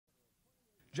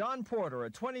John Porter, a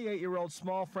 28-year-old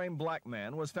small-frame black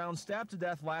man, was found stabbed to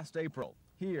death last April,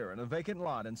 here in a vacant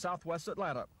lot in southwest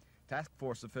Atlanta. Task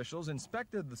force officials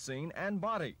inspected the scene and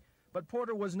body, but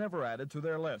Porter was never added to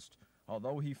their list.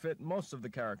 Although he fit most of the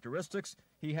characteristics,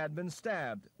 he had been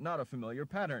stabbed, not a familiar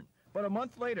pattern. But a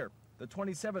month later, the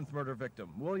 27th murder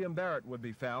victim, William Barrett, would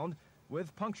be found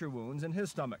with puncture wounds in his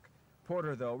stomach.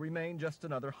 Porter, though, remained just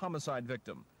another homicide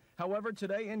victim. However,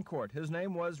 today in court, his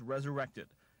name was resurrected.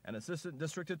 An assistant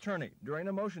district attorney, during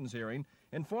a motions hearing,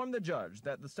 informed the judge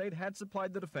that the state had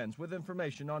supplied the defense with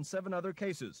information on 7 other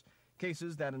cases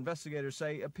that investigators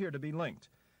say appear to be linked.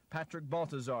 Patrick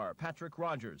Baltazar, Patrick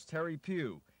Rogers, Terry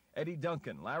Pugh, Eddie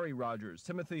Duncan, Larry Rogers,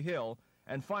 Timothy Hill,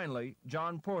 and finally,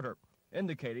 John Porter,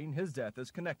 indicating his death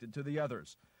is connected to the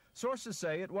others. Sources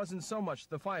say it wasn't so much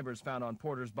the fibers found on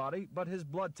Porter's body, but his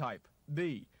blood type,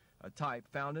 B, a type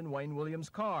found in Wayne Williams'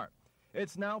 car.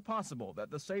 It's now possible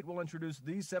that the state will introduce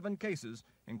these 7 cases,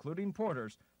 including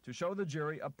Porter's, to show the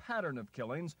jury a pattern of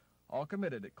killings, all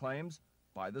committed, it claims,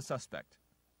 by the suspect.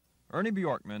 Ernie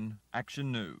Bjorkman,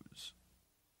 Action News.